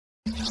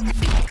Hi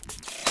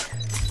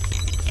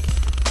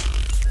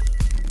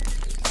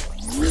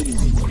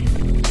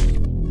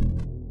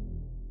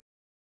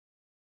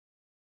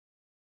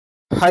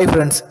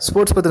friends,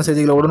 sports பத்தின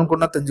செய்திகளை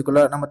உடனுக்குடன் தெரிஞ்சுக்கொள்ள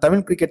நம்ம தமிழ்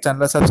கிரிக்கெட்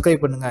சேனலை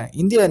சப்ஸ்கிரைப் பண்ணுங்க.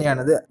 இந்திய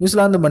அணியானது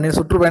நியூசிலாந்து மண்ணில்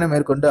சுற்றுப்பயணம்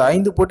மேற்கொண்டு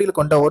 5 போட்டிகள்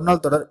கொண்ட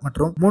ஒருநாள் தொடர்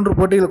மற்றும் 3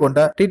 போட்டிகள்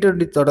கொண்ட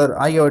T20 தொடர்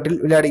ஆகியவற்றில்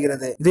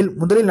விளையாடுகிறது. இதில்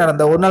முதலில்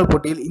நடந்த ஒருநாள்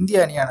போட்டியில்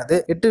இந்திய அணியானது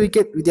 8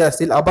 விக்கெட்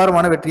வித்தியாசத்தில்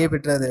அபாரமான வெற்றியை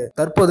பெற்றது.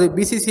 தற்போது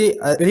BCCI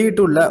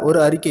வெளியிட்டுள்ள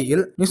ஒரு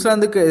அறிக்கையில்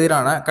நியூசிலாந்துக்கு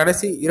எதிரான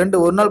கடைசி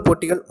 2 ஒருநாள்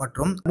போட்டிகள்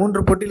மற்றும்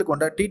 3 போட்டிகள்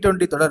கொண்ட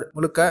T20 தொடர்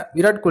முழுக்க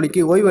விராட்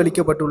கோலிக்கு ஓய்வு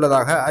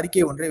அளிக்கப்பட்டுள்ளதாக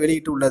அறிக்கை ஒன்றை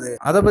வெளியிட்டுள்ளது.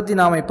 அதை பத்தி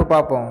நாம இப்ப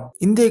பார்ப்போம்.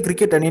 இந்திய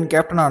கிரிக்கெட் அணியின்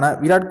கேப்டனான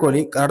விராட்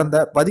கோலி கடந்த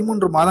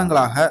 13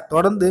 மாதங்களாக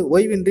தொடர்ந்து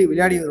ஓய்வின்றி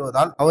விளையாடி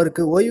வருவதால்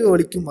அவருக்கு ஓய்வு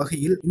அளிக்கும்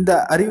வகையில் இந்த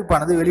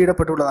அறிவிப்பானது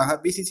வெளியிடப்பட்டுள்ளதாக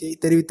BCCI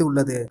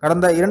தெரிவித்துள்ளது.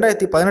 கடந்த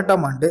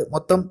 2018ஆம் ஆண்டு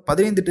மொத்தம்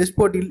 15 டெஸ்ட்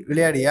போட்டியில்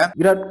விளையாடிய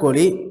விராட்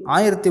கோலி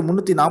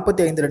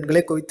 1345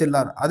 ரன்களை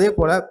குவித்துள்ளார். அதே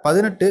போல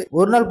 18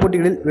 ஒருநாள்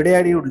போட்டிகளில்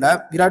விளையாடியுள்ள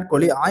விராட்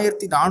கோலி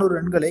 1400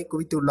 ரன்களை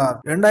குவித்துள்ளார்.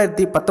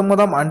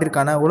 2019ஆம்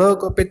ஆண்டிற்கான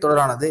உலகக்கோப்பை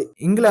தொடரானது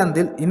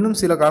இங்கிலாந்தில் இன்னும்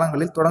சில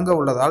காலங்களில் தொடங்க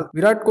உள்ளதால்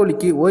விராட்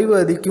கோலிக்கு ஓய்வு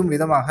அளிக்கும்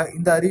விதமாக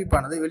இந்த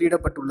அறிவிப்பானது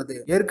வெளியிடப்பட்டுள்ளது.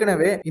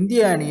 ஏற்கனவே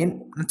இந்திய அணியின்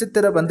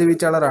நட்சத்திர பந்து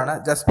வீச்சாளரான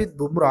ஜஸ்பிரித்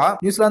பும்ரா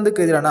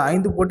நியூசிலாந்துக்கு எதிரான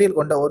 5 போட்டிகள்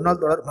கொண்ட ஒருநாள்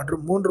தொடர்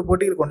மற்றும் 3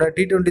 போட்டிகள் கொண்ட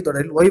T20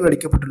 தொடரில் ஓய்வு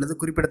அளிக்கப்பட்டுள்ளது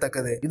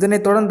குறிப்பிடத்தக்கது.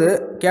 இதனைத் தொடர்ந்து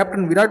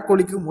கேப்டன் விராட்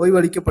கோலிக்கும் ஓய்வு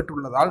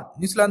அளிக்கப்பட்டுள்ளதால்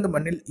நியூசிலாந்து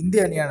மண்ணில்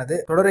இந்திய அணியானது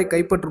தொடரை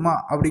கைப்பற்றுமா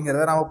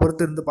அப்படிங்கிறத நாம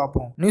பொறுத்து இருந்து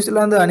பார்ப்போம்.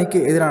 நியூசிலாந்து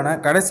அணிக்கு எதிரான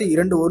கடைசி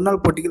 2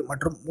 ஒருநாள் போட்டிகள்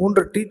மற்றும்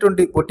 3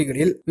 T20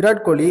 போட்டிகளில்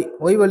விராட் கோலி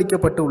ஓய்வு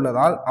அளிக்கப்பட்டு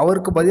உள்ளதால்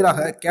அவருக்கு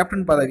பதிலாக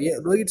கேப்டன் பதவியை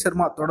ரோஹித்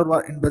சர்மா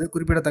தொடர்வார் என்பது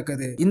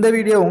குறிப்பிடத்தக்கது. இந்த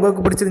வீடியோ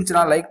உங்களுக்கு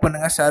பிடிச்சிருந்துச்சுன்னா லைக்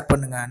பண்ணுங்க, ஷேர்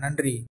பண்ணுங்க.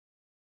 நன்றி.